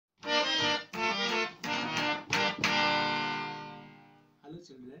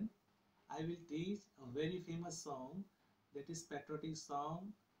I will teach a very famous song, that is patriotic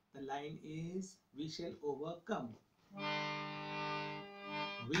song. The line is, we shall overcome.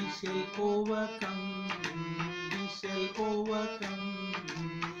 We shall overcome. We shall overcome.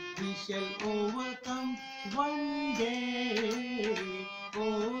 We shall overcome one day.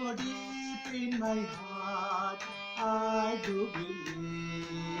 Oh, deep in my heart, I do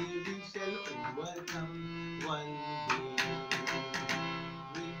believe we shall overcome one day.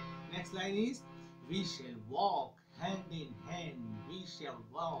 Next line is, we shall walk hand in hand. We shall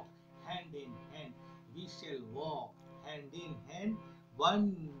walk hand in hand. We shall walk hand in hand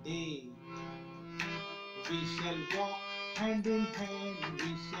one day. We shall walk hand in hand.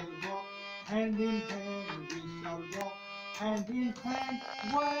 We shall walk hand in hand. We shall walk hand in hand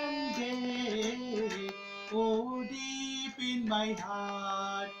one day. Oh, deep in my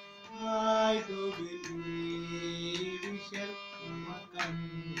heart, I do believe we shall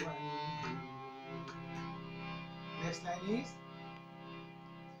overcome one day. Next line is,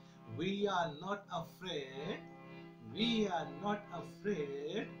 we are not afraid. We are not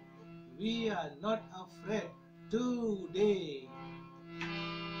afraid. We are not afraid today.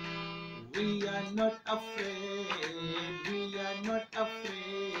 We are not afraid. We are not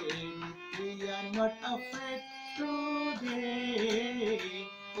afraid. We are not afraid today.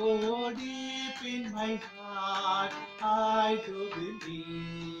 Oh, deep in my heart, I do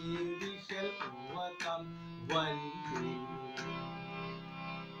believe we shall overcome one day.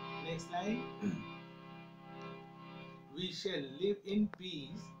 Next line. We shall live in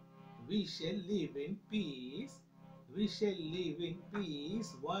peace. We shall live in peace. We shall live in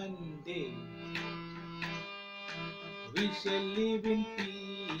peace one day. We shall live in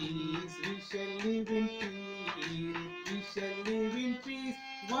peace. We shall live in peace. We shall live in peace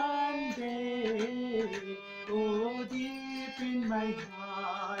one day. Oh, deep in my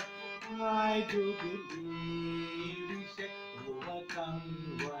heart, I do believe we shall overcome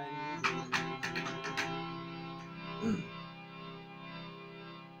one day.